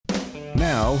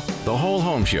Now, The Whole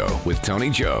Home Show with Tony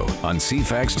Joe on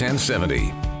CFAX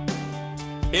 1070.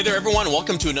 Hey there, everyone.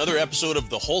 Welcome to another episode of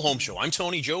The Whole Home Show. I'm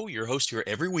Tony Joe, your host here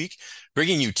every week,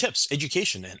 bringing you tips,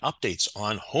 education, and updates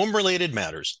on home-related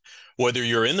matters. Whether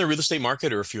you're in the real estate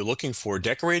market or if you're looking for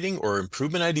decorating or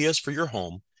improvement ideas for your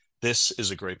home, this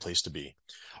is a great place to be.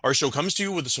 Our show comes to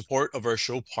you with the support of our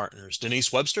show partners,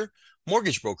 Denise Webster,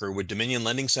 mortgage broker with Dominion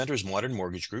Lending Center's Modern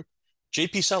Mortgage Group,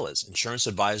 JP Sellers, insurance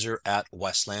advisor at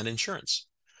Westland Insurance,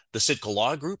 the Sitka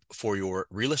Law Group for your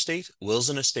real estate, wills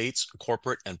and estates,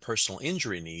 corporate and personal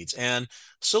injury needs, and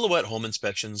Silhouette Home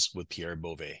Inspections with Pierre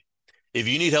Beauvais. If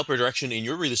you need help or direction in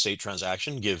your real estate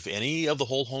transaction, give any of the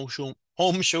whole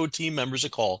home show team members a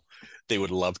call. They would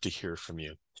love to hear from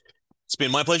you. It's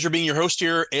been my pleasure being your host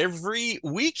here every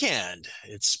weekend.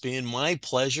 It's been my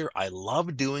pleasure. I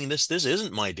love doing this. This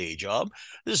isn't my day job.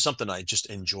 This is something I just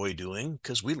enjoy doing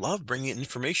because we love bringing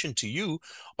information to you,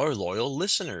 our loyal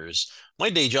listeners. My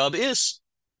day job is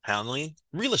handling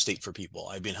real estate for people.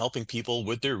 I've been helping people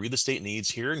with their real estate needs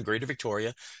here in Greater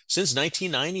Victoria since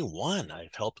 1991.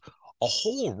 I've helped a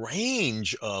whole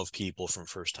range of people, from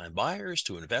first-time buyers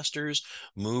to investors,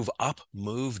 move up,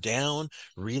 move down,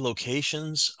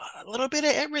 relocations, a little bit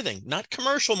of everything. Not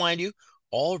commercial, mind you,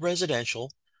 all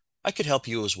residential. I could help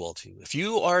you as well, too. If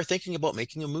you are thinking about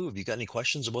making a move, you got any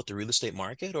questions about the real estate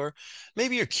market, or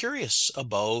maybe you're curious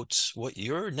about what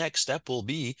your next step will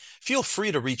be, feel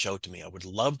free to reach out to me. I would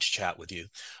love to chat with you,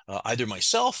 either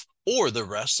myself or the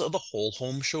rest of the Whole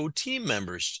Home Show team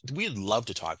members. We'd love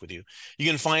to talk with you. You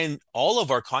can find all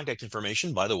of our contact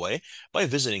information, by the way, by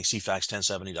visiting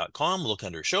cfax1070.com. Look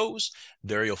under shows.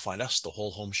 There you'll find us, The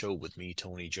Whole Home Show with me,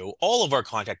 Tony Joe. All of our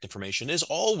contact information is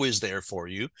always there for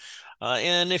you.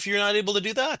 And if you're not able to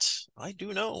do that, I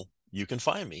do know you can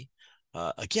find me.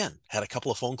 Again, had a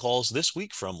couple of phone calls this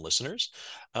week from listeners.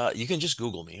 You can just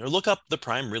Google me or look up the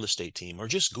Prime Real Estate Team or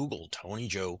just Google Tony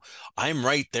Joe. I'm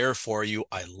right there for you.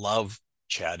 I love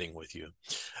chatting with you.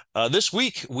 This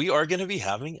week, we are going to be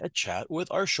having a chat with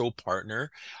our show partner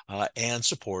and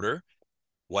supporter,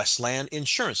 Westland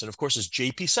Insurance. And of course, it's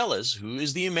JP Sellers, who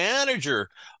is the manager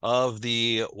of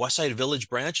the Westside Village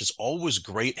branch. It's always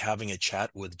great having a chat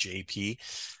with JP.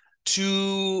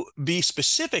 To be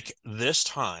specific this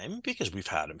time, because we've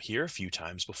had him here a few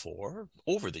times before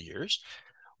over the years,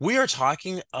 we are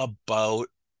talking about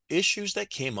issues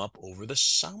that came up over the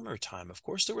summertime. Of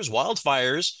course, there was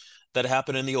wildfires that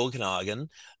happened in the Okanagan.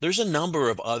 There's a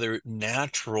number of other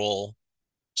natural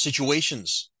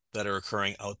situations that are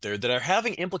occurring out there that are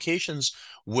having implications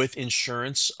with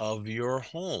insurance of your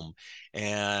home.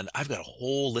 And I've got a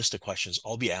whole list of questions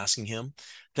I'll be asking him,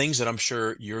 things that I'm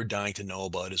sure you're dying to know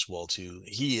about as well, too.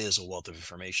 He is a wealth of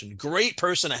information. Great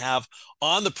person to have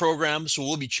on the program. So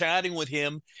we'll be chatting with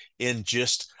him in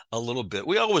just a little bit.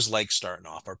 We always like starting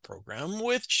off our program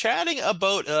with chatting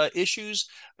about issues,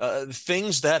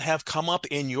 things that have come up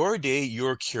in your day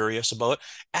you're curious about.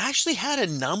 Actually had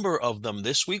a number of them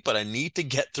this week, but I need to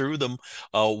get through them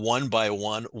one by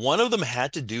one. One of them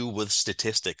had to do with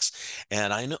statistics.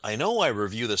 And I know I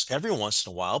review this every once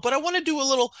in a while, but I want to do a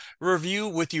little review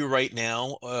with you right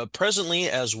now. Presently,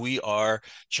 as we are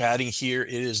chatting here,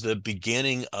 it is the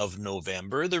beginning of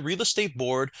November. The Real Estate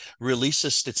Board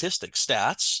releases statistics,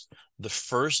 stats, the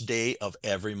first day of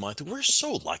every month. We're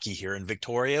so lucky here in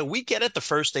Victoria. We get it the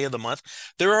first day of the month.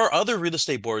 There are other real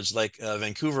estate boards like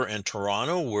Vancouver and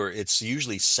Toronto where it's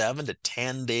usually 7 to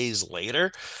 10 days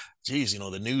later. Geez,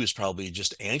 the news probably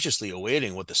just anxiously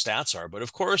awaiting what the stats are. But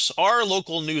of course, our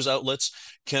local news outlets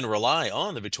can rely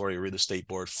on the Victoria Real Estate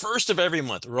Board first of every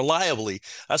month, reliably.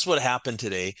 That's what happened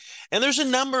today. And there's a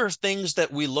number of things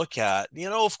that we look at.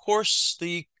 Of course,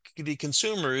 the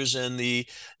consumers and the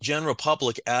general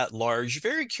public at large,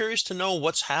 very curious to know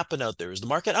what's happened out there. Is the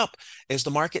market up? Is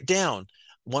the market down?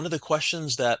 One of the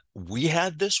questions that we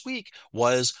had this week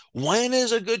was, when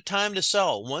is a good time to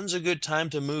sell? When's a good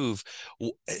time to move?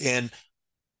 And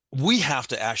we have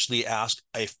to actually ask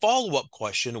a follow-up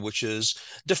question, which is,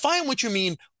 define what you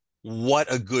mean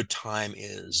what a good time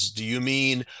is. Do you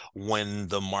mean when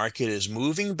the market is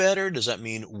moving better? Does that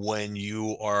mean when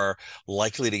you are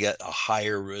likely to get a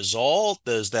higher result?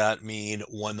 Does that mean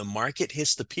when the market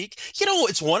hits the peak?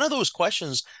 It's one of those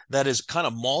questions that is kind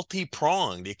of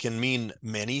multi-pronged. It can mean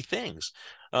many things.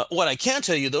 What I can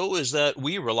tell you, though, is that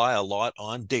we rely a lot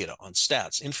on data, on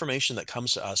stats, information that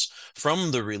comes to us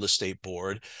from the real estate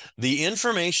board. The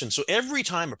information, so every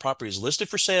time a property is listed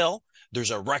for sale,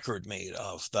 there's a record made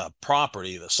of the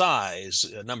property, the size,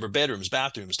 number of bedrooms,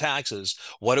 bathrooms, taxes,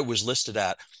 what it was listed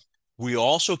at. We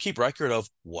also keep record of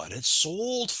what it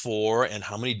sold for and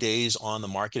how many days on the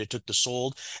market it took to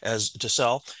sell.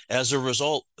 As a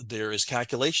result, there is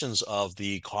calculations of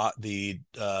the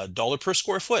dollar per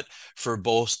square foot for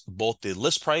both the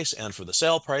list price and for the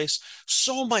sale price.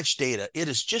 So much data. It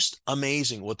is just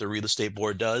amazing what the real estate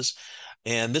board does.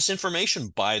 And this information,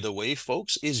 by the way,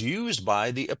 folks, is used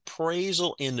by the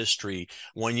appraisal industry.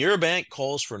 When your bank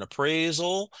calls for an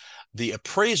appraisal, the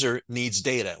appraiser needs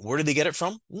data. Where do they get it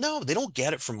from? No, they don't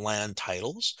get it from land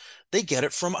titles. They get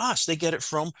it from us. They get it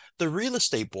from the real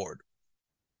estate board.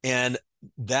 And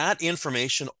that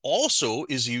information also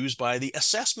is used by the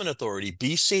assessment authority,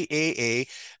 BCAA.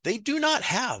 They do not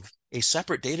have a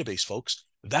separate database, folks.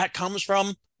 That comes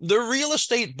from the real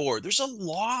estate board. There's a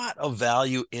lot of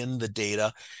value in the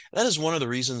data. That is one of the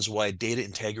reasons why data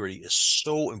integrity is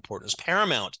so important. It's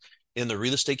paramount in the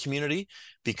real estate community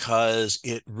because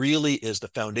it really is the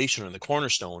foundation and the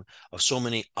cornerstone of so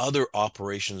many other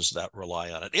operations that rely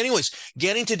on it. Anyways,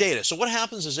 getting to data. So what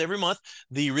happens is every month,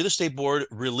 the real estate board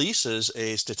releases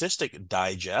a statistic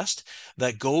digest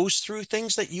that goes through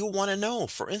things that you want to know.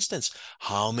 For instance,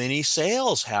 how many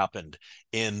sales happened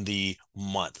in the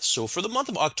month. So for the month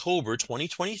of October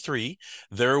 2023,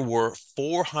 there were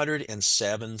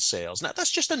 407 sales. Now,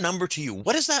 that's just a number to you.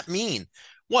 What does that mean?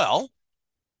 Well,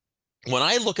 when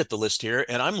I look at the list here,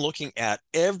 and I'm looking at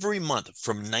every month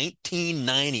from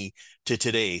 1990 to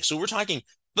today, so we're talking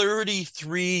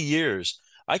 33 years,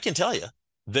 I can tell you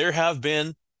there have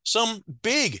been some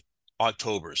big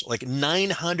Octobers, like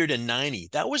 990.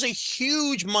 That was a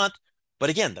huge month.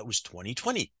 But again, that was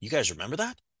 2020. You guys remember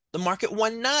that? The market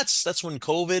went nuts. That's when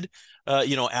COVID,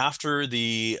 after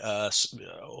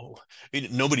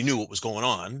nobody knew what was going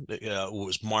on. It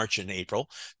was March and April.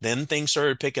 Then things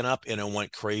started picking up and it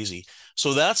went crazy.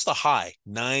 So that's the high,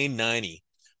 990.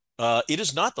 It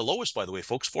is not the lowest, by the way,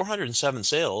 folks. 407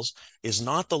 sales is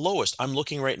not the lowest. I'm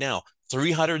looking right now.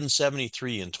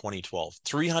 373 in 2012,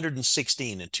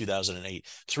 316 in 2008,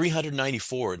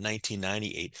 394 in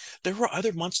 1998. There were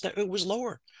other months that it was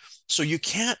lower. So you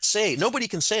can't say, nobody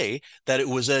can say that it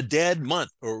was a dead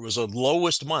month or it was a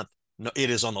lowest month. No, it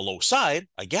is on the low side.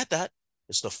 I get that.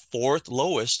 It's the fourth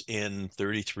lowest in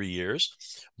 33 years,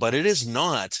 but it is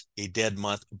not a dead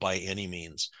month by any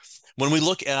means. When we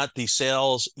look at the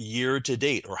sales year to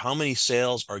date, or how many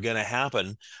sales are going to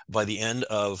happen by the end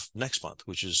of next month,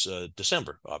 which is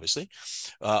December, obviously,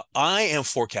 I am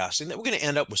forecasting that we're going to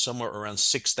end up with somewhere around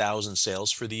 6,000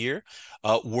 sales for the year.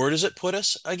 Where does it put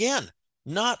us? Again,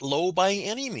 not low by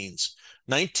any means.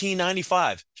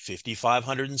 1995,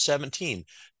 5,517.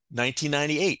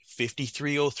 1998,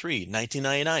 5,303.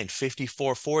 1999,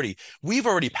 5,440. We've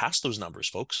already passed those numbers,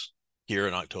 folks, here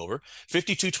in October.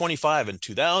 5,225 in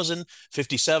 2000,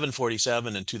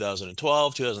 5,747 in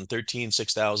 2012, 2013,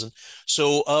 6,000.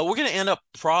 So we're going to end up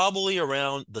probably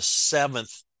around the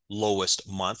seventh lowest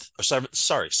month, or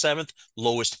seventh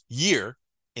lowest year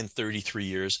in 33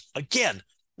 years. Again,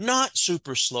 not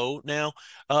super slow. Now,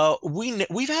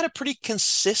 we've had a pretty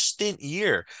consistent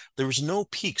year. There was no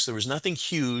peaks. There was nothing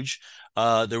huge.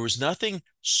 There was nothing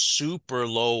super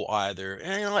low either.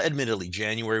 And, admittedly,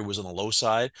 January was on the low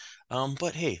side.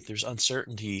 But hey, there's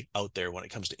uncertainty out there when it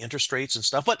comes to interest rates and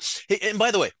stuff. But hey, and by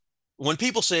the way, when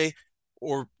people say,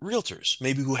 or realtors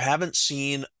maybe who haven't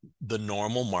seen the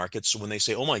normal markets, when they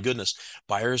say, oh my goodness,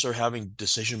 buyers are having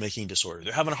decision-making disorder.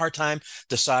 They're having a hard time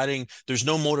deciding. There's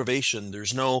no motivation.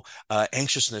 There's no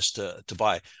anxiousness to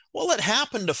buy. Well, it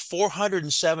happened to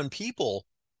 407 people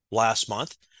last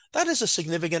month. That is a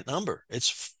significant number.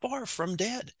 It's far from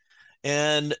dead.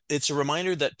 And it's a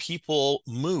reminder that people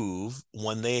move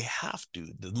when they have to.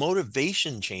 The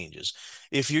motivation changes.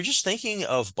 If you're just thinking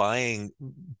of buying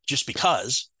just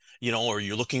because, or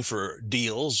you're looking for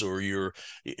deals, or you're,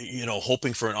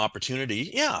 hoping for an opportunity,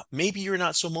 yeah, maybe you're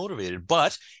not so motivated.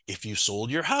 But if you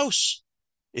sold your house,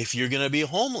 if you're going to be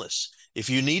homeless, if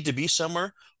you need to be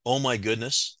somewhere, oh my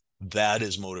goodness, that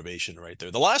is motivation right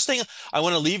there. The last thing I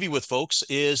want to leave you with, folks,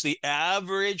 is the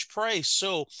average price.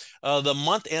 So the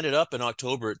month ended up in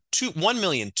October at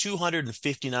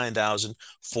 $1,259,000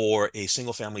 for a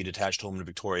single-family detached home in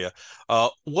Victoria.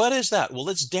 What is that? Well,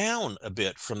 it's down a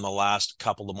bit from the last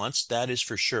couple of months. That is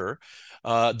for sure.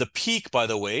 The peak, by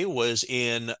the way, was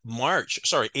in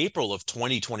April of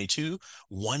 2022,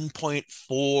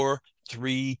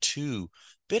 1.432.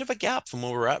 Bit of a gap from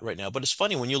where we're at right now. But it's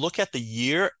funny, when you look at the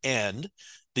year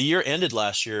ended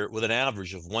last year with an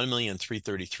average of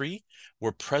 1,333,000.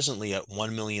 We're presently at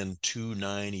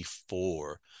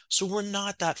 1,294,000. So we're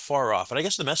not that far off. And I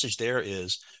guess the message there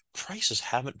is prices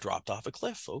haven't dropped off a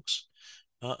cliff, folks.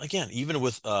 Again, even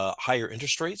with higher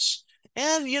interest rates,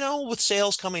 And, with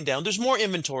sales coming down, there's more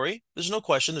inventory. There's no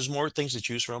question. There's more things to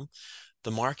choose from.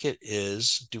 The market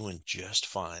is doing just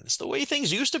fine. It's the way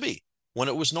things used to be when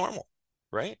it was normal,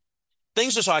 right?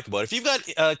 Things to talk about. If you've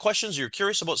got questions, you're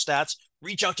curious about stats,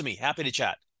 reach out to me. Happy to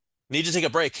chat. Need to take a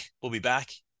break. We'll be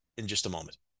back in just a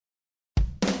moment.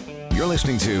 You're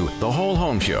listening to The Whole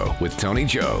Home Show with Tony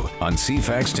Joe on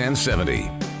CFAX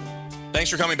 1070. Thanks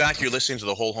for coming back. You're listening to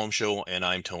The Whole Home Show, and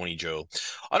I'm Tony Joe.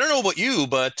 I don't know about you,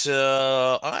 but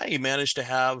I managed to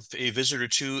have a visit or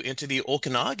two into the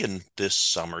Okanagan this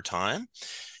summertime,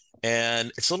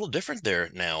 and it's a little different there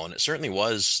now, and it certainly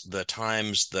was the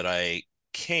times that I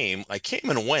came. I came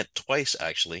and went twice,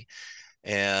 actually.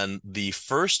 And the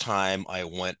first time I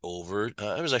went over,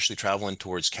 I was actually traveling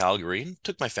towards Calgary and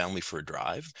took my family for a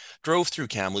drive, drove through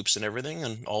Kamloops and everything,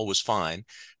 and all was fine.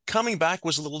 Coming back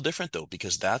was a little different though,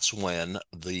 because that's when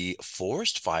the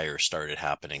forest fire started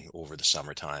happening over the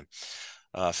summertime.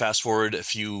 Fast forward a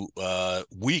few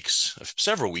weeks,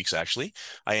 several weeks actually,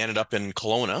 I ended up in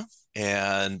Kelowna,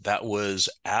 and that was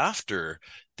after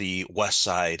the west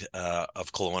side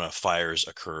of Kelowna fires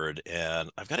occurred. And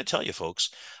I've got to tell you,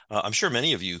 folks, I'm sure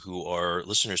many of you who are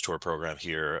listeners to our program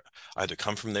here either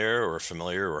come from there or are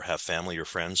familiar or have family or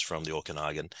friends from the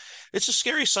Okanagan. It's a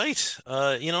scary sight,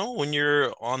 when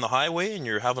you're on the highway and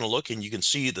you're having a look and you can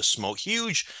see the smoke,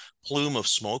 huge plume of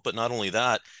smoke, but not only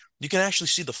that, you can actually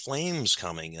see the flames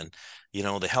coming and,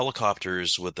 the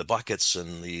helicopters with the buckets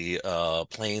and the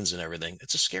planes and everything.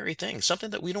 It's a scary thing, something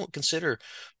that we don't consider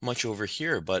much over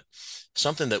here, but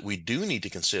something that we do need to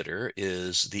consider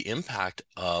is the impact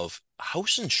of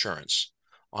house insurance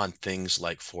on things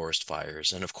like forest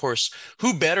fires. And of course,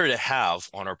 who better to have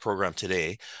on our program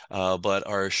today, but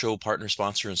our show partner,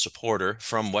 sponsor, and supporter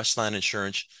from Westland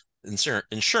Insurance,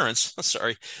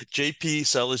 sorry, JP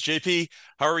Sellers. JP,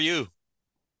 how are you?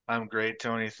 I'm great,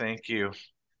 Tony. Thank you.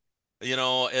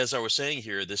 As I was saying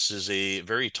here, this is a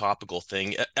very topical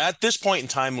thing. At this point in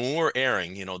time, when we're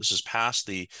airing, this is past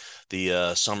the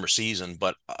summer season,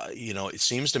 but it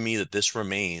seems to me that this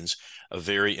remains a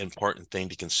very important thing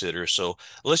to consider. So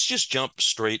let's just jump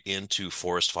straight into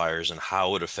forest fires and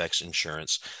how it affects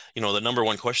insurance. The number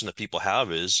one question that people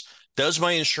have is, does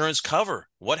my insurance cover?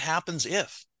 What happens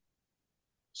if?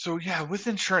 So yeah, with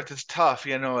insurance, it's tough.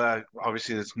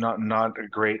 Obviously, it's not a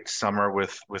great summer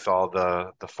with all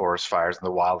the forest fires and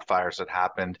the wildfires that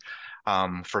happened.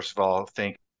 First of all,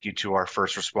 thank you to our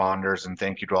first responders and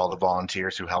thank you to all the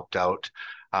volunteers who helped out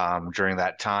during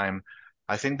that time.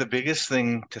 I think the biggest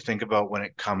thing to think about when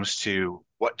it comes to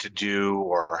what to do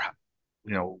or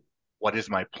you know what is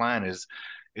my plan is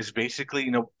basically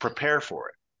prepare for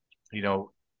it. You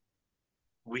know,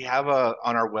 we have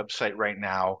on our website right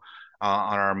now,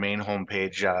 on our main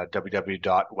homepage,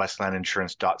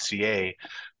 www.westlandinsurance.ca,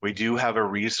 we do have a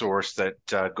resource that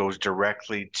goes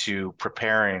directly to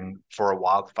preparing for a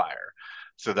wildfire.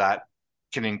 So that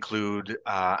can include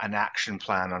an action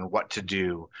plan on what to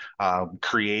do,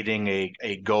 creating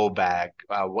a go bag,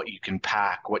 what you can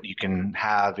pack, what you can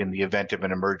have in the event of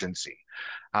an emergency.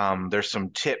 There's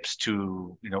some tips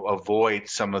to avoid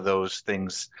some of those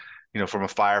things from a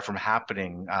fire from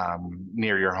happening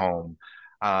near your home.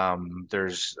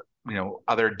 There's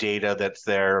other data that's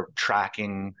there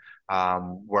tracking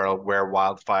where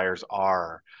wildfires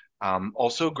are.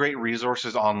 Also great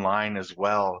resources online as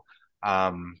well,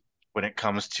 when it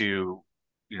comes to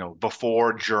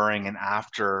before, during, and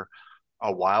after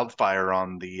a wildfire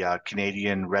on the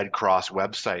Canadian Red Cross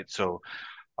website. So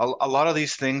a lot of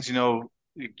these things,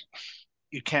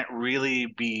 you can't really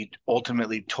be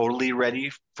ultimately totally ready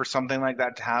for something like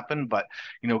that to happen, but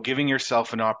giving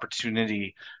yourself an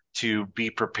opportunity to be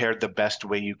prepared the best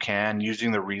way you can,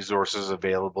 using the resources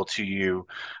available to you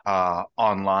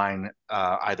online,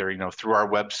 either through our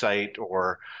website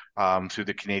or through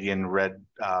the Canadian Red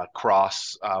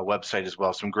Cross website as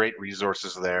well. Some great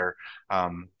resources there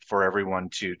for everyone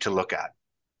to look at.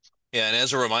 Yeah, and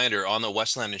as a reminder, on the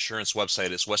Westland Insurance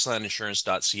website, it's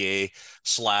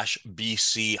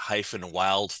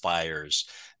westlandinsurance.ca/BC-wildfires.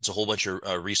 It's a whole bunch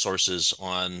of resources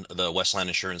on the Westland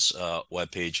Insurance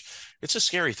webpage. It's a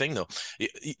scary thing, though.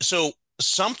 So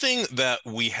something that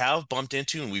we have bumped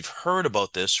into, and we've heard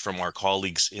about this from our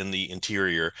colleagues in the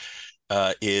interior,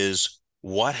 is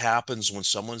what happens when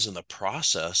someone's in the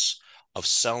process of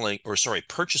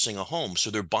purchasing a home.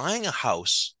 So they're buying a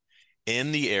house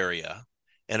in the area.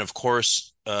 And of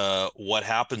course, what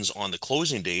happens on the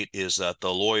closing date is that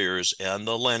the lawyers and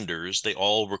the lenders, they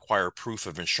all require proof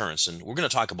of insurance. And we're going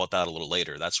to talk about that a little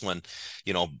later. That's when,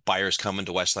 buyers come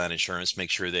into Westland Insurance, make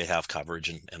sure they have coverage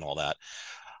and all that.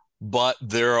 But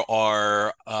there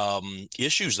are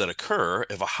issues that occur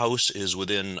if a house is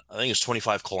within, I think it's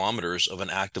 25 kilometers of an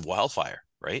active wildfire,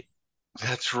 right?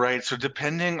 That's right. So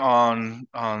depending on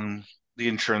the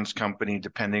insurance company,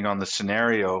 depending on the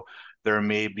scenario, there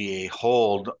may be a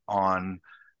hold on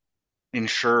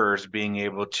insurers being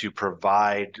able to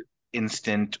provide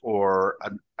instant or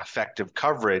effective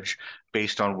coverage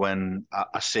based on when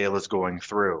a sale is going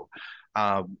through.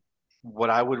 Um,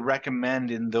 what I would recommend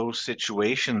in those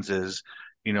situations is,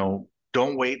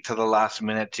 don't wait to the last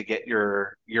minute to get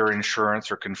your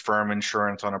insurance or confirm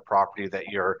insurance on a property that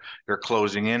you're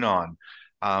closing in on.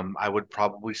 I would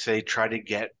probably say try to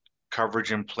get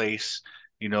coverage in place,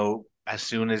 as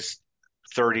soon as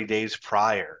 30 days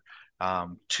prior,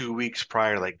 2 weeks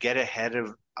prior, like get ahead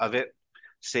of it,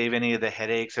 save any of the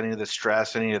headaches, any of the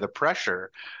stress, any of the pressure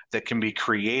that can be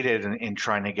created in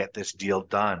trying to get this deal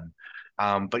done.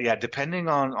 But yeah, depending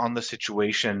on the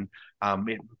situation,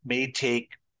 it may take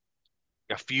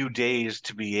a few days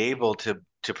to be able to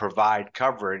provide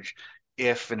coverage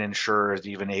if an insurer is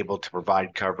even able to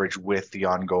provide coverage with the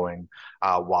ongoing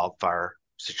wildfire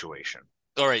situation.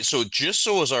 All right, so just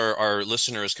so as our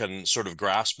listeners can sort of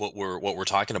grasp what we're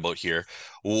talking about here,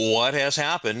 what has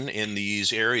happened in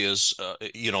these areas,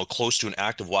 close to an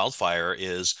active wildfire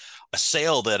is a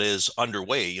sale that is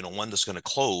underway, one that's going to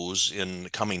close in the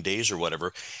coming days or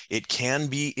whatever. It can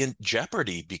be in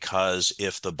jeopardy because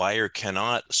if the buyer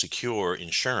cannot secure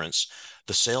insurance,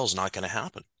 the sale is not going to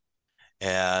happen.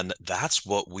 And that's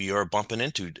what we are bumping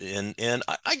into. And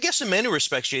I guess in many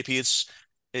respects, JP,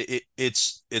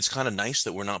 it's kind of nice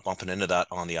that we're not bumping into that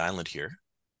on the island here,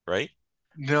 right?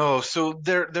 No, so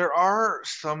there are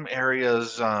some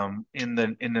areas in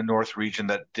the North region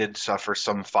that did suffer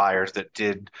some fires that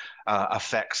did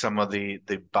affect some of the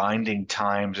binding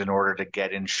times in order to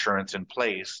get insurance in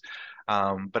place.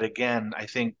 But again, I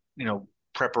think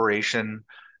preparation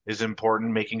is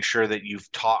important, making sure that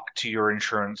you've talked to your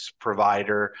insurance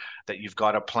provider, that you've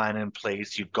got a plan in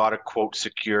place, you've got a quote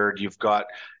secured, you've got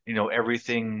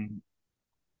everything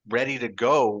ready to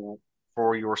go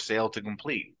for your sale to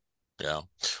complete. Yeah.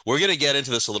 We're going to get into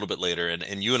this a little bit later,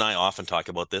 and you and I often talk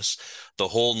about this, the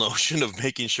whole notion of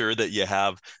making sure that you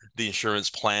have the insurance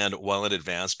planned well in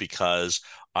advance, because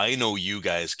I know you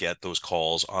guys get those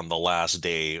calls on the last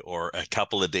day or a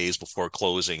couple of days before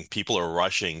closing. People are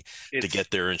rushing to It's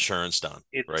get their insurance done,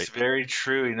 it's right? very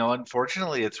true.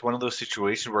 Unfortunately, it's one of those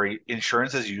situations where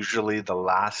insurance is usually the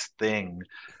last thing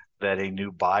that a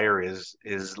new buyer is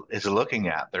looking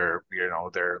at. They're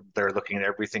looking at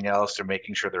everything else. They're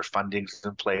making sure their funding's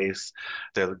in place.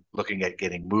 They're looking at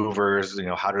getting movers.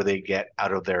 How do they get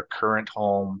out of their current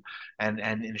home? And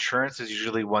insurance is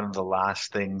usually one of the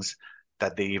last things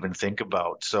that they even think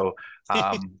about. So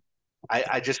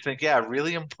I just think, yeah,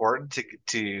 really important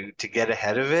to get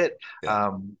ahead of it. Yeah.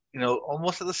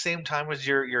 Almost at the same time as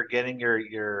you're getting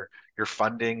your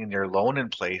funding and your loan in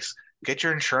place, get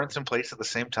your insurance in place at the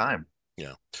same time.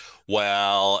 Yeah.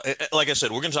 Well, like I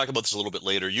said, we're going to talk about this a little bit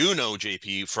later.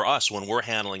 JP, for us, when we're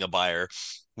handling a buyer,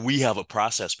 we have a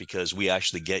process because we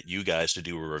actually get you guys to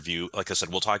do a review. Like I said,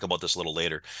 we'll talk about this a little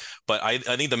later. But I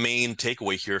think the main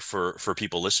takeaway here for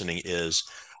people listening is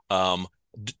um,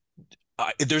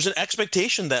 there's an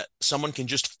expectation that someone can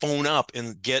just phone up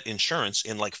and get insurance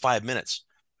in like 5 minutes.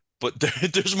 But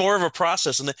there's more of a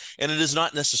process, and it is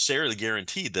not necessarily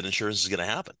guaranteed that insurance is going to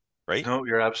happen, right? No,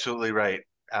 you're absolutely right.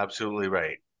 Absolutely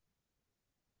right.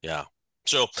 Yeah.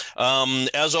 So,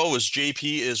 as always,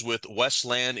 JP is with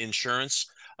Westland Insurance.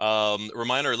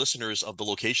 Remind our listeners of the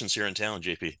locations here in town,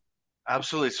 JP.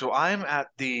 Absolutely. So I'm at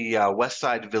the West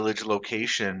Side Village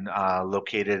location,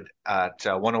 located at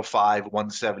 105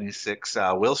 176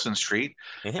 Wilson Street.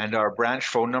 Mhm. And our branch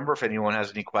phone number, if anyone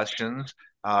has any questions,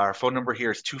 our phone number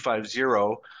here is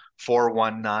 250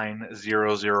 419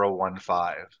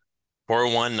 0015.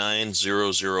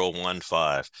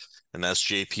 419-0015. And that's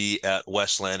JP at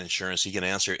Westland Insurance. He can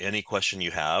answer any question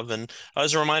you have. And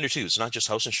as a reminder, too, it's not just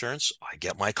house insurance. I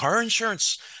get my car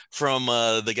insurance from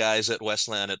the guys at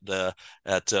Westland at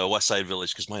Westside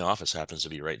Village because my office happens to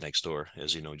be right next door,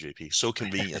 as you know, JP. So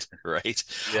convenient, right?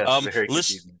 Yes, very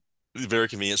Listen, convenient. very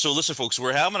convenient. So listen, folks,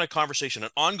 we're having a conversation,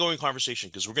 an ongoing conversation,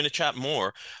 because we're going to chat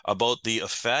more about the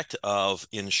effect of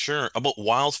insurance, about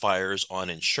wildfires on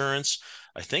insurance.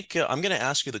 I think I'm going to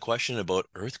ask you the question about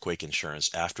earthquake insurance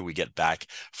after we get back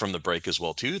from the break as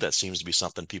well, too. That seems to be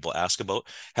something people ask about.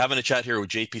 Having a chat here with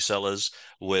JP Sellers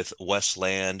with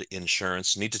Westland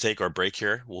Insurance. Need to take our break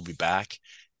here. We'll be back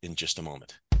in just a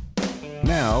moment.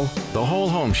 Now, the Whole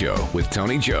Home Show with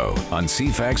Tony Joe on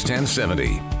CFAX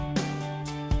 1070.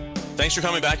 Thanks for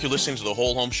coming back. You're listening to The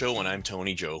Whole Home Show, and I'm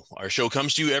Tony Joe. Our show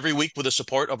comes to you every week with the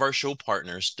support of our show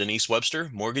partners, Denise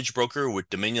Webster, mortgage broker with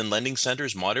Dominion Lending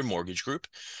Center's Modern Mortgage Group,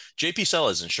 JP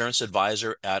Sellas, insurance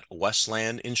advisor at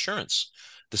Westland Insurance,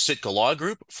 the Sitka Law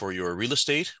Group for your real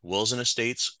estate, wills and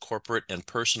estates, corporate and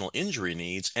personal injury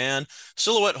needs, and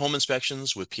Silhouette Home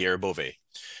Inspections with Pierre Beauvais.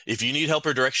 If you need help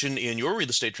or direction in your real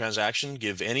estate transaction,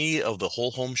 give any of the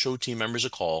Whole Home Show team members a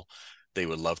call. They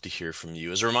would love to hear from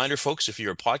you. As a reminder, folks, if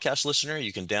you're a podcast listener,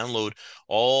 you can download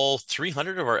all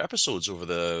 300 of our episodes over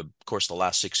the course of the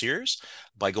last 6 years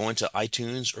by going to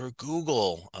iTunes or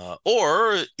Google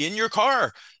or in your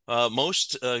car.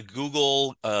 Most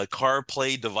Google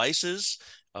CarPlay devices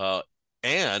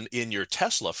and in your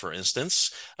Tesla, for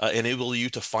instance, enable you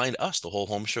to find us, The Whole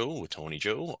Home Show with Tony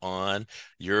Joe, on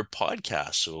your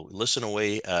podcast. So listen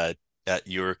away at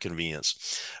your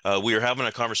convenience. We are having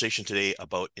a conversation today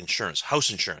about insurance,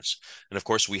 house insurance. And of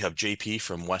course, we have JP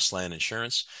from Westland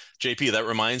Insurance. JP, that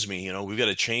reminds me, we've got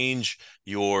to change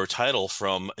your title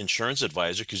from insurance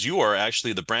advisor because you are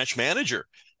actually the branch manager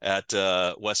at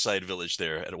Westside Village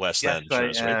there at Westland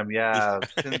Insurance, I right? am, yeah.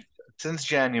 Since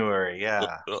January,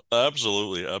 yeah.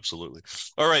 Absolutely, absolutely.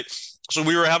 All right. So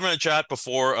we were having a chat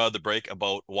before the break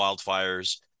about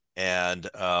wildfires. And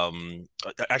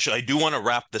actually, I do want to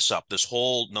wrap this up. This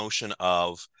whole notion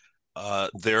of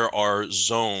there are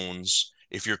zones.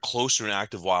 If you're close to an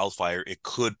active wildfire, it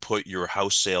could put your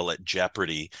house sale at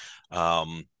jeopardy.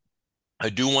 I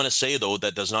do want to say, though,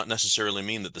 that does not necessarily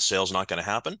mean that the sale's not going to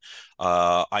happen.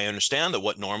 I understand that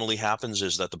what normally happens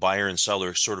is that the buyer and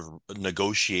seller sort of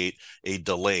negotiate a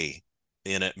delay,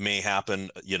 and it may happen,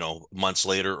 months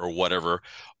later or whatever,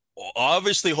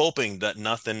 obviously hoping that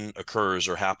nothing occurs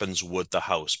or happens with the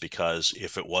house, because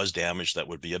if it was damaged, that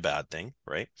would be a bad thing,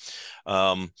 right?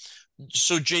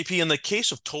 So JP, in the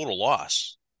case of total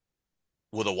loss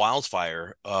with a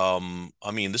wildfire,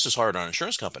 this is hard on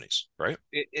insurance companies, right?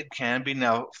 It can be.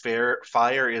 Now.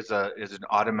 Fire is an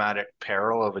automatic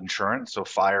peril of insurance, so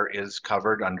fire is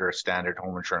covered under a standard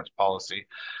home insurance policy.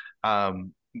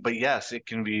 But yes, it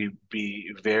can be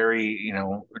very,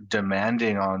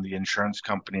 demanding on the insurance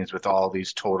companies with all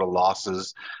these total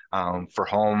losses for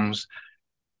homes.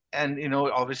 And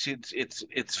obviously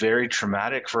it's very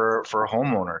traumatic for a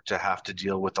homeowner to have to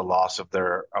deal with the loss of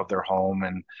their home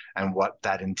and what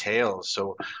that entails.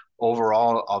 So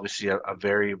overall, obviously a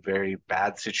very, very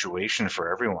bad situation for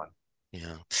everyone.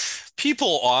 Yeah.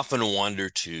 People often wonder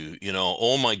too,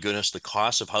 oh my goodness, the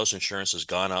cost of house insurance has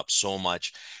gone up so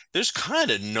much. There's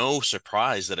kind of no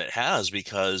surprise that it has,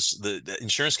 because the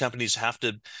insurance companies have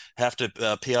to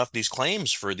pay off these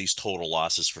claims for these total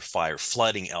losses for fire,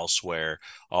 flooding elsewhere,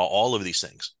 all of these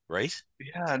things, right?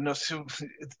 Yeah, no. So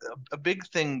a big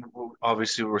thing,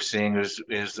 obviously, we're seeing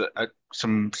is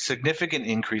some significant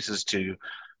increases to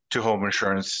home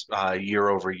insurance year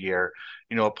over year.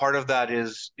 A part of that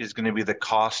is going to be the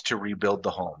cost to rebuild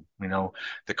the home.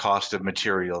 The cost of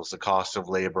materials, the cost of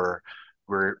labor.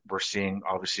 We're seeing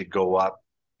obviously go up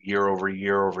year over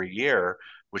year over year,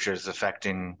 which is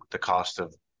affecting the cost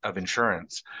of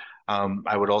insurance.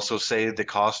 I would also say the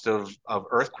cost of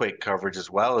earthquake coverage as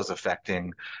well is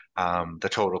affecting the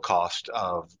total cost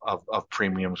of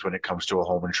premiums when it comes to a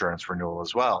home insurance renewal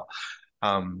as well.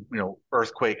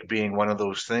 Earthquake being one of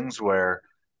those things where,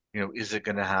 is it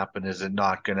going to happen? Is it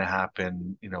not going to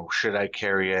happen? Should I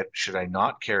carry it? Should I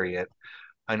not carry it?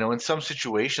 I know in some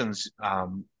situations,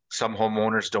 some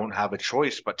homeowners don't have a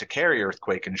choice but to carry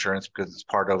earthquake insurance because it's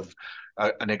part of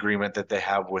an agreement that they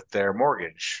have with their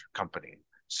mortgage company.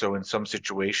 So in some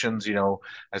situations,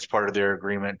 as part of their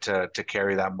agreement to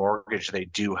carry that mortgage, they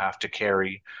do have to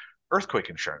carry earthquake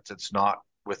insurance. It's not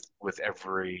with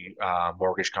every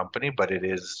mortgage company, but it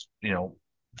is,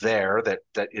 there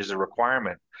that is a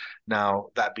requirement. Now,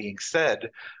 that being said,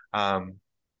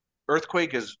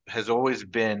 earthquake has always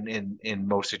been in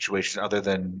most situations, other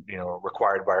than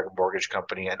required by a mortgage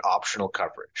company, and optional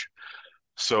coverage.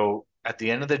 So at the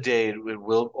end of the day, it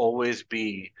will always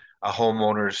be a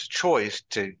homeowner's choice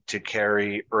to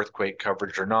carry earthquake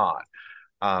coverage or not.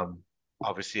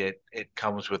 Obviously, it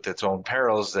comes with its own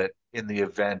perils that in the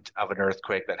event of an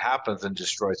earthquake that happens and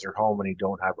destroys their home and you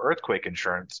don't have earthquake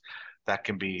insurance, that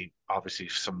can be obviously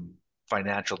some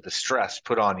financial distress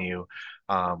put on you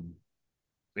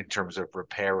in terms of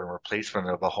repair and replacement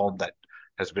of a home that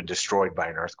has been destroyed by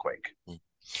an earthquake.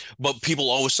 But people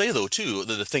always say, though, too,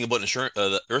 the thing about insurance,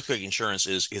 the earthquake insurance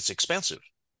is it's expensive,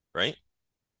 right?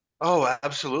 Oh,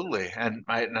 absolutely. And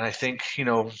I think,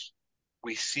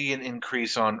 we see an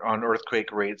increase on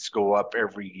earthquake rates go up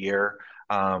every year,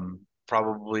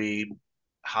 probably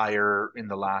higher in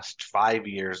the last 5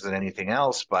 years than anything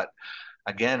else. But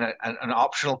again, an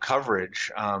optional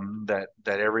coverage that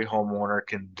every homeowner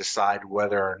can decide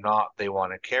whether or not they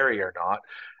want to carry or not,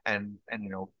 and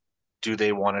do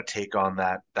they want to take on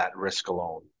that risk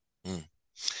alone? Mm.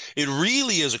 It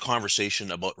really is a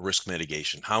conversation about risk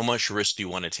mitigation. How much risk do you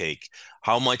want to take?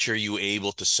 How much are you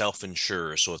able to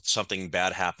self-insure? So if something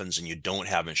bad happens and you don't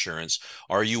have insurance,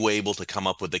 are you able to come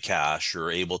up with the cash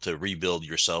or able to rebuild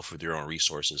yourself with your own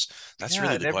resources? That's Yeah,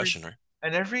 really the question, right?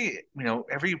 every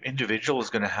individual is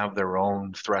going to have their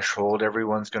own threshold.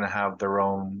 Everyone's going to have their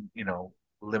own,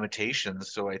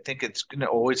 limitations. So I think it's going to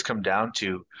always come down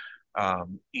to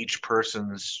each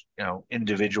person's,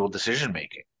 individual decision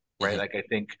making, right? Mhm. Like I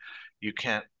think you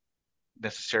can't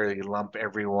necessarily lump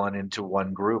everyone into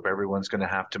one group. Everyone's going to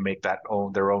have to make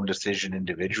their own decision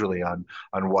individually on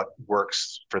what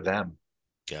works for them.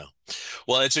 Yeah.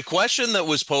 Well, it's a question that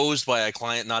was posed by a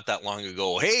client not that long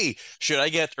ago. Hey, should I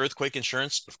get earthquake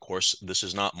insurance? Of course, this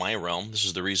is not my realm. This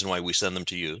is the reason why we send them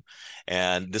to you.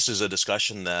 And this is a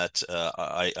discussion that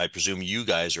I presume you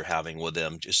guys are having with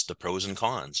them, just the pros and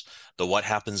cons, the what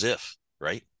happens if,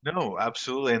 right? No,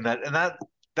 absolutely, and that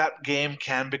game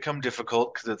can become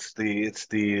difficult because it's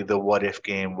the what if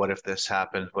game. What if this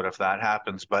happens? What if that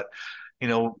happens? But you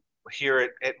know, here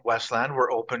at Westland,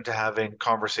 we're open to having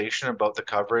conversation about the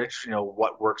coverage.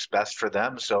 What works best for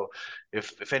them. So,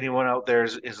 if anyone out there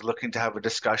is looking to have a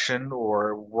discussion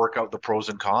or work out the pros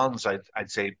and cons,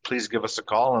 I'd say please give us a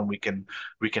call and we can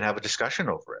have a discussion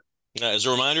over it. As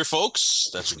a reminder, folks,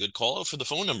 that's a good call out for the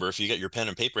phone number. If you got your pen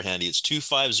and paper handy, it's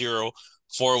 250-419-0015,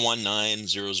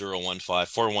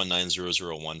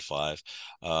 419-0015.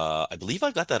 I believe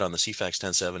I've got that on the CFAX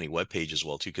 1070 webpage as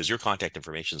well, too, because your contact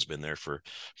information has been there for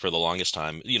the longest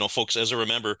time. Folks, as a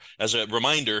reminder,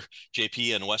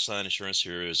 JP and Westland Insurance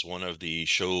here is one of the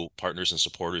show partners and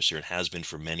supporters here and has been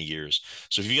for many years.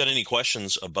 So if you got any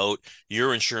questions about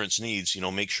your insurance needs,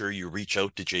 make sure you reach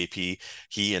out to JP.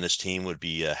 He and his team would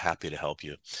be happy to help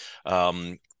you.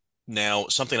 Now,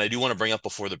 something I do want to bring up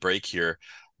before the break here,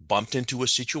 bumped into a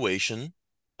situation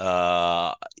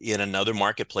in another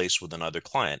marketplace with another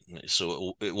client.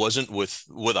 So it wasn't with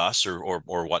us or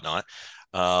whatnot.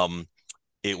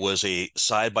 It was a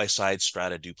side-by-side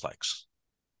strata duplex,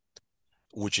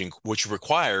 which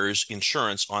requires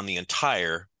insurance on the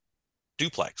entire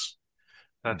duplex.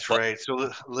 That's But right. So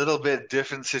a little bit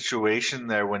different situation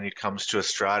there when it comes to a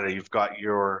strata. You've got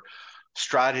your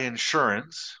strata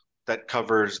insurance that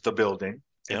covers the building,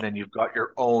 and yeah, then you've got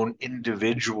your own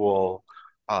individual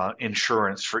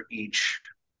insurance for each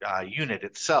unit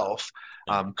itself,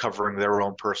 yeah. covering their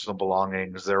own personal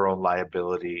belongings, their own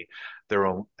liability, their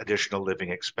own additional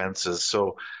living expenses.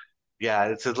 So yeah,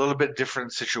 it's a little bit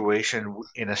different situation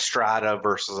in a strata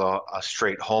versus a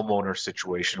straight homeowner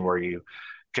situation where you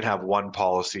can have one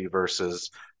policy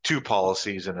versus two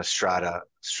policies in a strata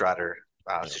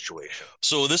Yeah. situation.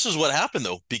 So this is what happened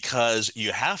though, because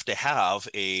you have to have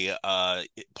a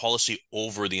policy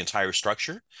over the entire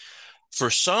structure. For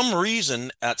some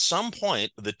reason, at some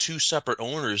point, the two separate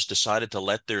owners decided to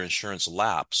let their insurance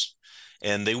lapse,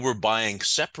 and they were buying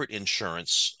separate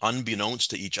insurance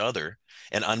unbeknownst to each other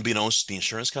and unbeknownst to the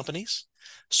insurance companies.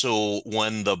 So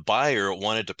when the buyer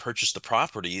wanted to purchase the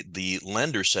property, the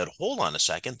lender said, hold on a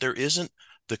second, there isn't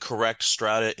the correct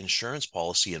strata insurance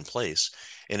policy in place.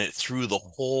 And it threw the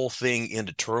whole thing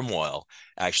into turmoil.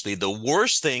 Actually, the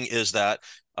worst thing is that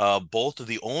both of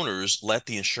the owners let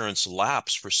the insurance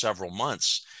lapse for several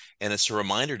months. And it's a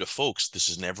reminder to folks, this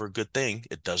is never a good thing.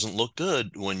 It doesn't look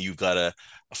good when you've got to,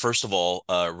 first of all,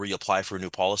 reapply for a new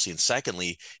policy. And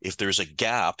secondly, if there's a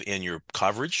gap in your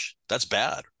coverage, that's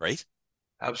bad, right?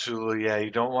 Absolutely, yeah.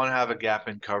 You don't want to have a gap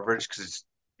in coverage because,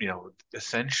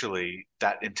 essentially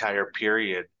that entire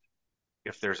period,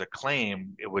 if there's a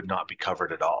claim, it would not be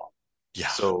covered at all. Yeah.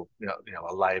 So,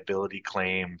 a liability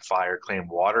claim, fire claim,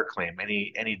 water claim,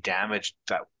 any damage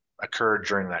that occurred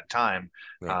during that time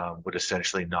Right. would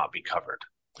essentially not be covered.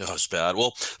 Oh, it's bad.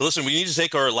 Well, listen, we need to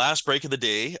take our last break of the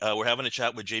day. We're having a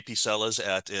chat with JP Sellas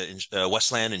at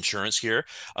Westland Insurance here.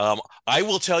 I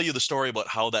will tell you the story about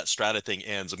how that strata thing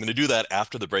ends. I'm going to do that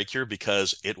after the break here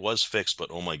because it was fixed,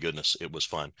 but oh my goodness, it was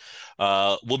fun.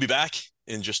 We'll be back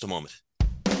in just a moment.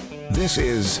 This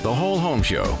is The Whole Home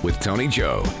Show with Tony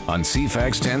Joe on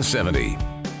CFAX 1070.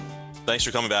 Thanks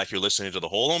for coming back. You're listening to The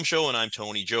Whole Home Show, and I'm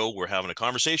Tony Joe. We're having a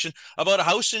conversation about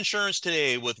house insurance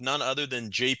today with none other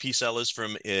than JP Sellas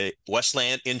from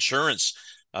Westland Insurance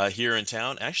here in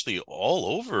town. Actually,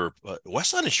 all over.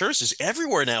 Westland Insurance is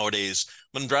everywhere nowadays.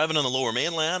 When I'm driving on the Lower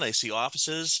Mainland, I see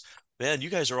offices. Man, you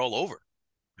guys are all over.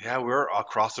 Yeah, we're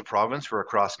across the province, we're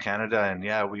across Canada, and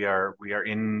yeah, we are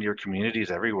in your communities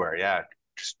everywhere. Yeah,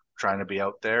 just trying to be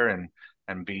out there and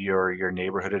and be your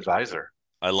neighborhood advisor.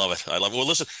 I love it. I love it. Well,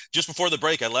 listen, just before the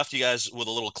break, I left you guys with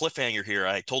a little cliffhanger here.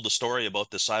 I told the story about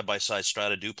the side-by-side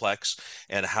strata duplex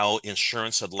and how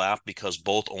insurance had lapped because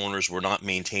both owners were not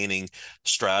maintaining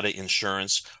strata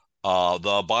insurance.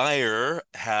 The buyer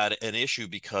had an issue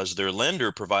because their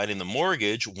lender providing the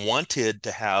mortgage wanted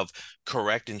to have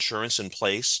correct insurance in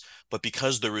place, but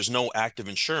because there was no active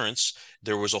insurance,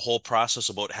 there was a whole process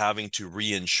about having to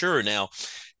reinsure. Now,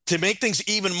 to make things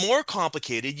even more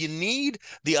complicated, you need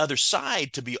the other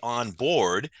side to be on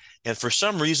board. And for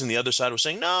some reason, the other side was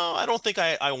saying, no, I don't think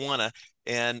I want to.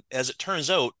 And as it turns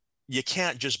out, you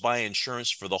can't just buy insurance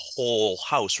for the whole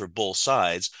house for both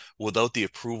sides without the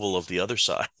approval of the other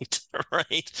side,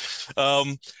 right?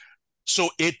 Um, so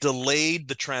it delayed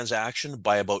the transaction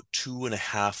by about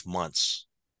 2.5 months.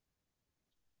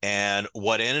 And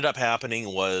what ended up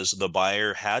happening was the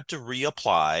buyer had to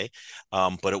reapply,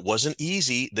 but it wasn't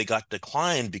easy. They got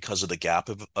declined because of the gap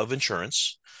of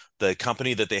insurance. The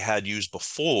company that they had used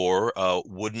before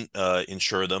wouldn't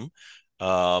insure them.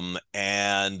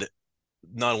 And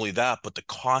not only that, but the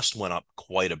cost went up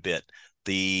quite a bit.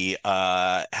 The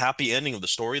happy ending of the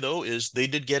story, though, is they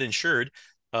did get insured.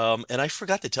 And I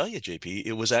forgot to tell you, JP,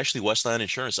 it was actually Westland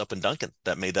Insurance up in Duncan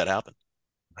that made that happen.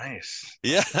 Nice.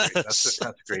 Yes. That's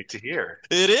great to hear.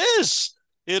 It is.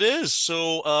 It is.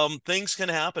 So things can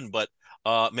happen, but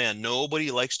man, nobody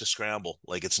likes to scramble.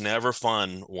 Like it's never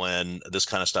fun when this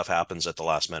kind of stuff happens at the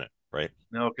last minute, right?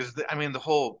 No, because I mean, the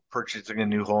whole purchasing a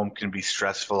new home can be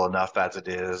stressful enough as it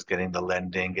is, getting the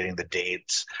lending, getting the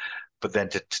dates, but then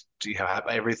to have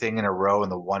everything in a row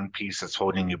and the one piece that's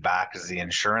holding you back is the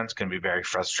insurance can be very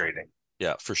frustrating.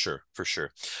 Yeah, for sure, for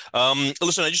sure.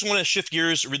 Listen, I just want to shift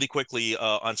gears really quickly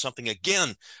on something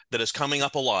again that is coming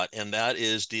up a lot, and that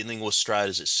is dealing with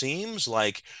stratas. It seems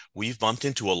like we've bumped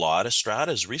into a lot of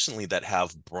stratas recently that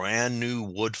have brand new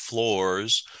wood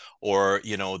floors, or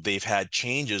they've had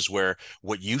changes where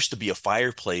what used to be a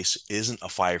fireplace isn't a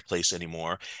fireplace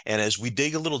anymore. And as we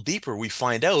dig a little deeper, we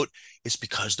find out it's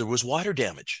because there was water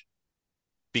damage,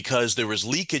 because there was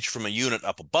leakage from a unit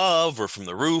up above or from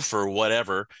the roof or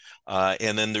whatever.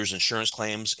 And then there's insurance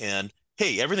claims. And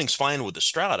hey, everything's fine with the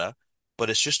strata, but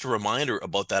it's just a reminder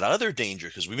about that other danger.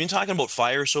 Because we've been talking about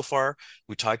fire so far.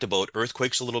 We talked about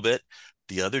earthquakes a little bit.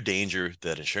 The other danger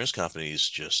that insurance companies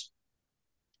just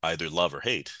either love or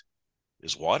hate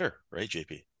is water, right,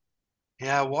 JP?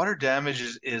 Yeah, water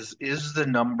damage is the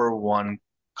number one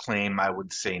claim I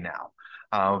would say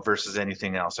now, versus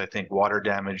anything else. I think water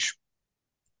damage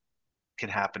can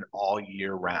happen all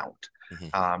year round,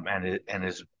 Mhm. and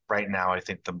is right now I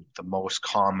think the most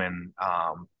common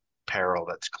peril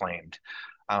that's claimed.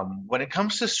 When it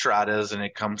comes to stratas and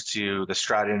it comes to the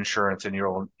strata insurance and your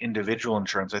own individual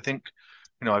insurance, I think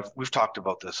we've talked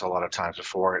about this a lot of times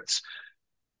before.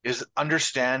 Is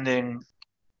understanding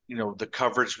the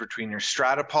coverage between your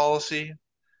strata policy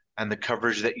and the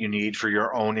coverage that you need for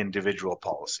your own individual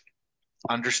policy.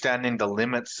 Understanding the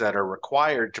limits that are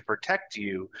required to protect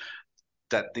you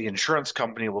that the insurance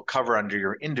company will cover under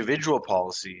your individual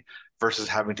policy versus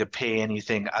having to pay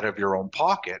anything out of your own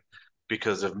pocket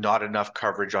because of not enough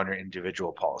coverage on your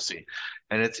individual policy.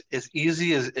 And it's as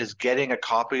easy as getting a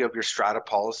copy of your strata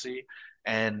policy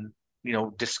and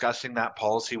discussing that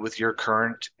policy with your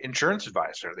current insurance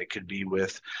advisor. They could be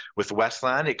with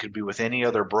Westland, it could be with any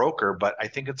other broker, but I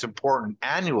think it's important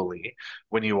annually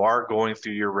when you are going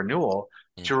through your renewal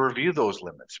to review those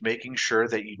limits, making sure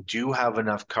that you do have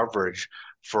enough coverage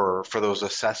for those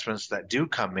assessments that do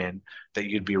come in that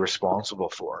you'd be responsible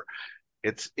for.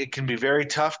 It can be very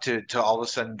tough to all of a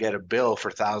sudden get a bill for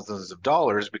thousands of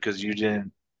dollars because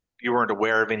you weren't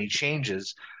aware of any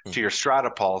changes to your strata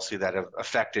policy that have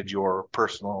affected your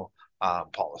personal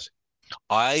policy.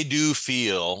 I do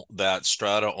feel that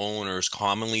strata owners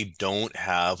commonly don't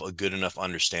have a good enough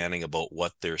understanding about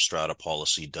what their strata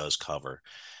policy does cover.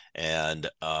 And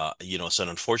it's an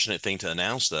unfortunate thing to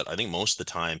announce that. I think most of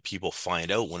the time people find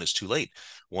out when it's too late,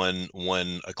 when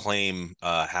a claim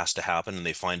has to happen and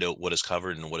they find out what is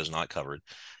covered and what is not covered.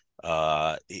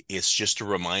 It's just a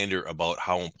reminder about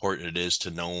how important it is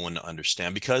to know and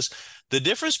understand, because the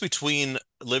difference between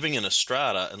living in a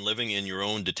strata and living in your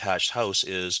own detached house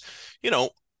is,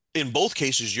 in both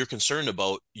cases, you're concerned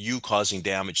about you causing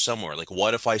damage somewhere. Like,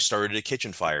 what if I started a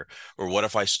kitchen fire, or what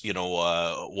if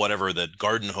whatever, the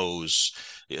garden hose,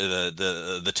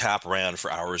 the tap ran for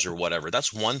hours or whatever.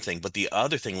 That's one thing. But the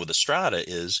other thing with a strata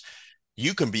is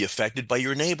you can be affected by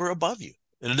your neighbor above you.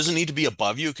 And it doesn't need to be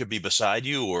above you. It could be beside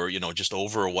you or, just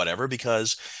over or whatever,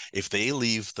 because if they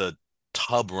leave the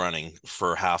tub running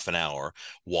for half an hour,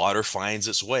 water finds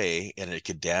its way and it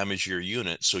could damage your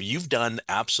unit. So you've done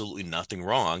absolutely nothing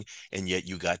wrong, and yet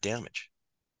you got damage.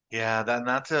 Yeah,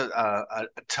 that's a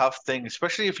tough thing,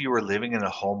 especially if you were living in a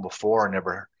home before and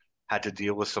never had to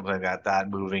deal with something like that,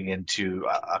 moving into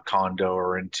a condo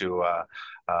or into a,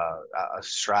 a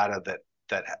strata that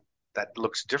that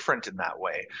looks different in that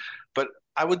way. But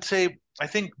I would say, I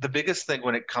think the biggest thing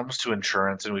when it comes to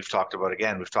insurance, and we've talked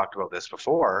about this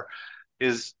before,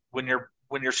 is when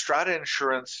your strata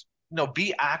insurance,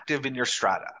 be active in your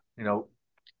strata.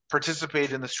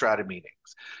 Participate in the strata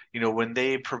meetings. When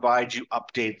they provide you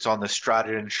updates on the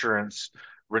strata insurance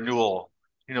renewal,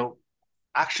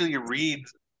 actually read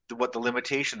what the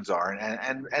limitations are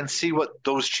and see what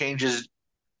those changes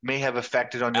may have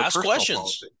affected on your Ask personal questions.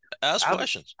 policy. Ask Ab-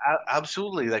 questions.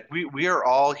 Absolutely. Like we are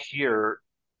all here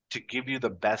to give you the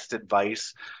best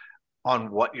advice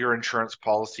on what your insurance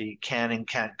policy can and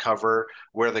can't cover,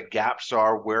 where the gaps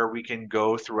are, where we can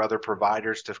go through other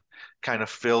providers to kind of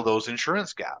fill those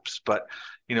insurance gaps. But,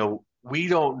 we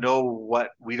don't know what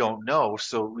we don't know.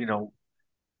 So,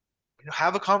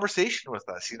 have a conversation with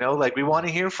us, like we want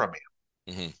to hear from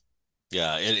you. Mhm.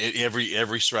 Yeah, and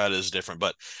every strata is different,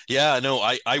 but yeah, no,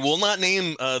 I will not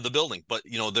name the building, but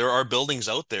there are buildings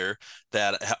out there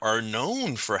that are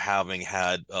known for having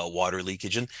had water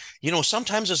leakage, and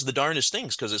sometimes it's the darndest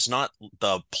things because it's not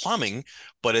the plumbing,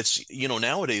 but it's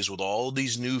nowadays with all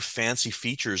these new fancy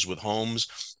features with homes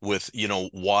with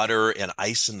water and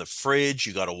ice in the fridge,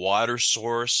 you got a water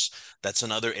source. That's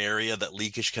another area that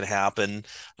leakage can happen.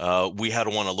 We had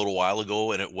one a little while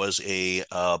ago, and it was a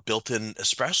built-in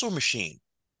espresso machine,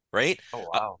 right? Oh,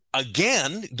 wow.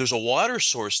 Again, there's a water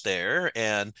source there,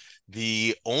 and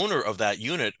the owner of that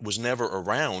unit was never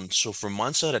around. So for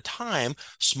months at a time,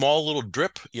 small little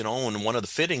drip, in one of the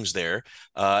fittings there,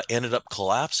 ended up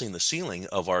collapsing the ceiling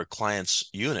of our client's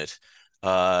unit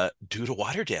due to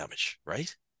water damage,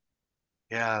 right?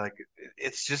 Yeah, like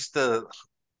it's just the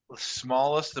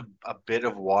smallest a bit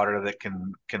of water that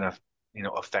can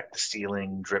affect the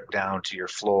ceiling, drip down to your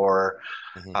floor,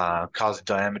 Hmm. cause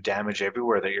damage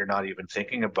everywhere that you're not even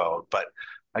thinking about. But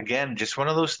again, just one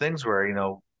of those things where,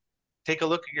 take a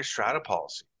look at your strata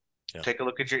policy. Yeah, Take a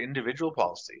look at your individual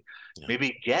policy. yeah,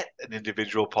 Maybe get an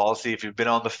individual policy if you've been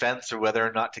on the fence or whether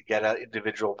or not to get an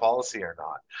individual policy or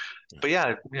not. yeah. But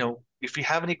yeah, if you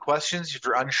have any questions, if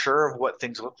you're unsure of what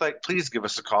things look like, please give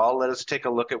us a call. Let us take a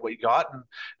look at what you got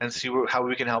and see how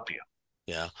we can help you.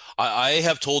 Yeah. I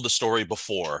have told the story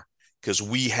before because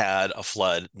we had a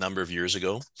flood a number of years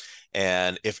ago.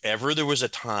 And if ever there was a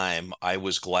time I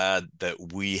was glad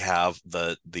that we have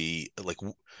the like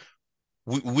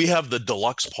we have the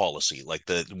deluxe policy, like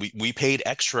we paid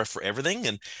extra for everything.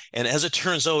 And as it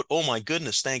turns out, oh my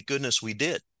goodness, thank goodness we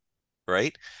did,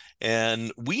 right?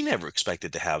 And we never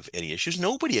expected to have any issues.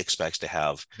 Nobody expects to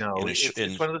have No, an issue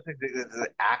it's one of the things that the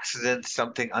accident,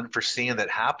 something unforeseen that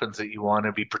happens that you want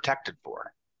to be protected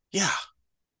for. yeah.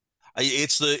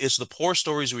 It's the poor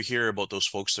stories we hear about those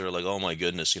folks that are like, oh my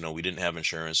goodness, we didn't have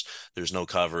insurance. There's no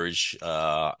coverage.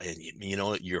 And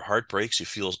your heart breaks.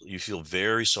 You feel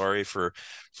very sorry for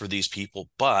these people,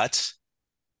 but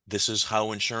this is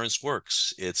how insurance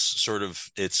works.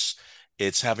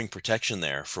 It's having protection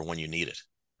there for when you need it,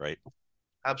 right?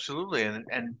 Absolutely.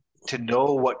 And to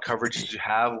know what coverages you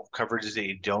have, coverages that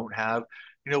you don't have,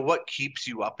 what keeps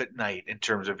you up at night in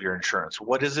terms of your insurance?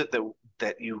 What is it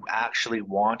that you actually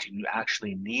want and you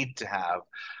actually need to have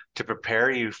to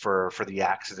prepare you for the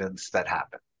accidents that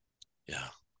happen? Yeah.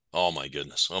 Oh my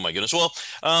goodness. Oh my goodness. Well,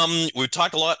 we've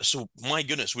talked a lot. So my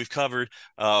goodness, we've covered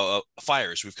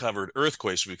fires, we've covered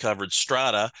earthquakes, we've covered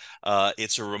strata.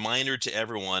 It's a reminder to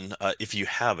everyone, if you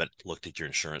haven't looked at your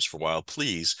insurance for a while,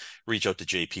 please reach out to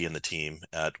JP and the team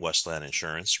at Westland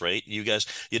Insurance, right? You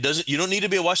don't need to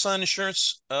be a Westland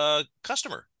Insurance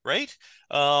customer, right?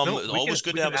 No, Always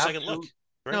good we to can have a second look, absolutely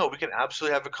right? no, we can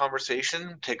absolutely have a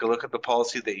conversation, take a look at the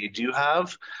policy that you do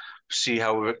have, see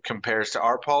how it compares to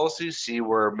our policy, see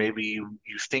where maybe you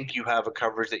think you have a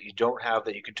coverage that you don't have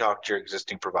that you can talk to your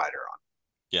existing provider on.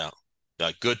 Yeah.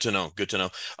 Good to know. Good to know.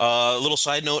 A little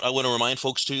side note, I want to remind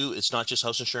folks too, it's not just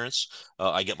house insurance.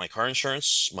 I get my car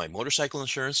insurance, my motorcycle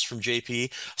insurance from JP.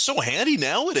 So handy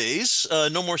nowadays.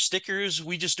 No more stickers.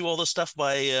 We just do all this stuff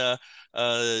by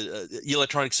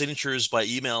electronic signatures by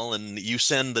email, and you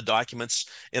send the documents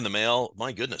in the mail.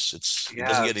 My goodness, it doesn't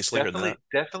Yeah, get any slicker than that.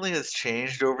 definitely has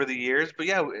changed over the years. But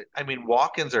yeah, I mean,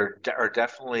 walk-ins are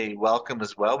definitely welcome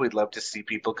as well. We'd love to see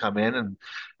people come in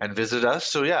and visit us.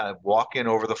 So yeah, walk in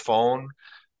over the phone.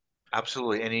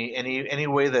 Absolutely. Any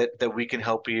way that we can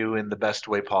help you in the best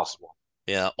way possible.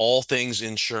 Yeah, all things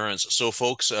insurance. So,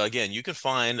 folks, again, you can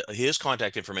find his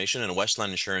contact information in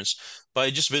Westland Insurance by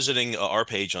just visiting our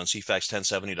page on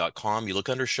cfax1070.com. You look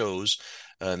under shows,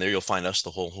 and there you'll find us,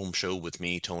 the Whole Home Show with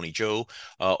me, Tony Joe,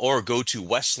 or go to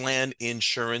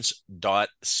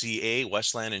westlandinsurance.ca,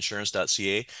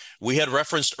 westlandinsurance.ca. We had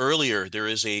referenced earlier, there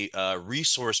is a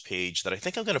resource page that I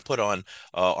think I'm going to put on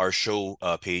our show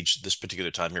page this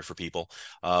particular time here for people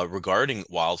regarding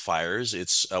wildfires.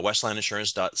 It's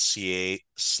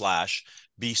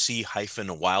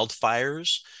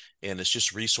westlandinsurance.ca/BC-wildfires. And it's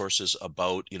just resources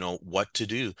about, what to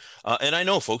do. And I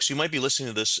know, folks, you might be listening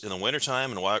to this in the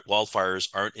wintertime and wildfires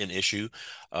aren't an issue.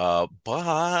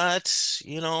 But,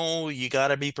 you got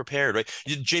to be prepared, right?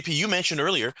 JP, you mentioned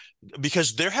earlier,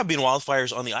 because there have been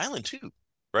wildfires on the island too,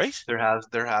 right? There have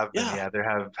been, Yeah. yeah,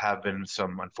 there have been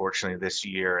some, unfortunately, this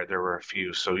year. There were a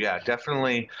few. So yeah,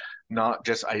 definitely not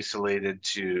just isolated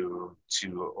to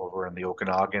over in the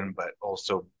Okanagan, but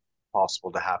also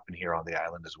possible to happen here on the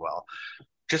island as well.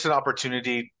 Just an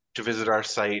opportunity to visit our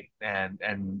site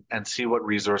and see what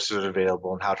resources are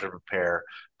available and how to prepare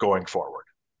going forward.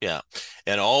 Yeah.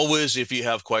 And always, if you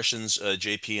have questions,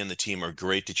 JP and the team are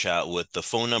great to chat with. The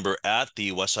phone number at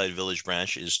the Westside Village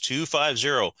branch is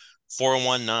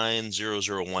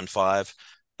 250-419-0015.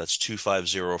 That's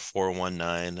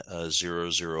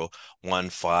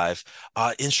 250-419-0015.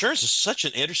 Insurance is such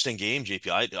an interesting game,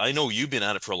 JP. I know you've been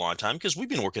at it for a long time because we've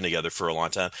been working together for a long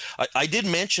time. I did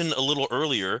mention a little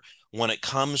earlier when it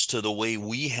comes to the way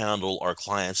we handle our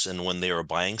clients and when they are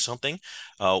buying something.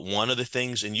 One of the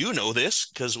things, and you know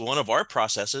this, because one of our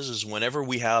processes is whenever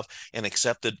we have an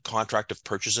accepted contract of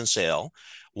purchase and sale,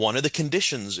 one of the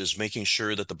conditions is making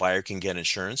sure that the buyer can get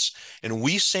insurance. And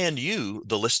we send you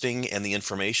the listing and the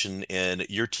information, and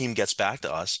your team gets back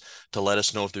to us to let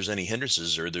us know if there's any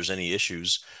hindrances or there's any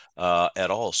issues at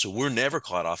all. So we're never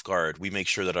caught off guard. We make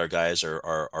sure that our guys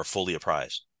are fully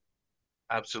apprised.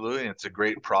 Absolutely. It's a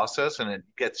great process and it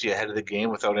gets you ahead of the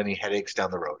game without any headaches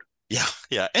down the road. Yeah,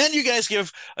 yeah. And you guys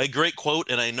give a great quote,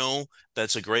 and I know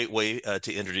that's a great way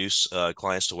to introduce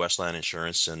clients to Westland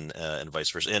Insurance and vice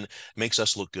versa, and makes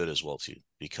us look good as well too,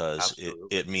 because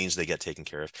Absolutely. it means they get taken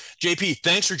care of. JP,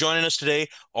 thanks for joining us today.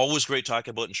 Always great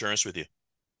talking about insurance with you.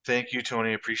 Thank you,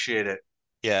 Tony. Appreciate it.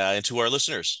 Yeah, and to our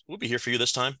listeners, we'll be here for you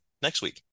this time next week.